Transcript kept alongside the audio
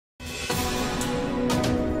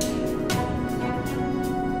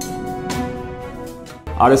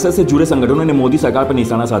RSS से जुड़े संगठनों ने मोदी सरकार पर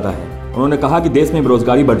निशाना साधा है। उन्होंने कहा कि देश में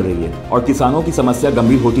बेरोजगारी बढ़ रही है और किसानों की समस्या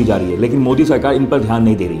गंभीर होती जा रही है, लेकिन मोदी सरकार इन पर ध्यान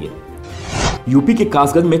नहीं दे रही है। यूपी के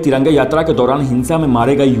कासगंज में तिरंगा यात्रा के दौरान हिंसा में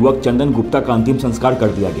मारे गए युवक चंदन गुप्ता का अंतिम संस्कार कर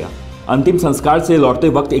दिया गया। अंतिम संस्कार से लौटते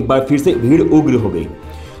वक्त एक बार फिर से भीड़ उग्र हो गई।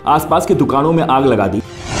 आसपास के दुकानों में आग लगा दी।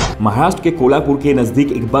 महाराष्ट्र के कोल्हापुर के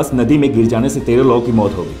नजदीक एक बस नदी में गिर जाने से 13 लोगों की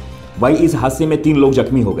मौत हो गई। वहीं इस हादसे में 3 लोग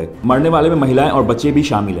जख्मी हो गए। मरने वाले में महिलाएं और बच्चे भी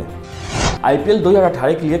शामिल हैं। आईपीएल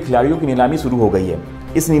 2018 के लिए खिलाड़ियों की नीलामी शुरू हो गई है।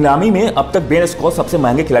 इस नीलामी में अब तक बेन स्टोक्स सबसे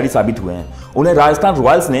महंगे खिलाड़ी साबित हुए हैं। उन्हें राजस्थान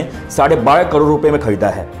रॉयल्स ने 12.5 करोड़ रुपए में खरीदा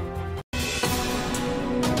है।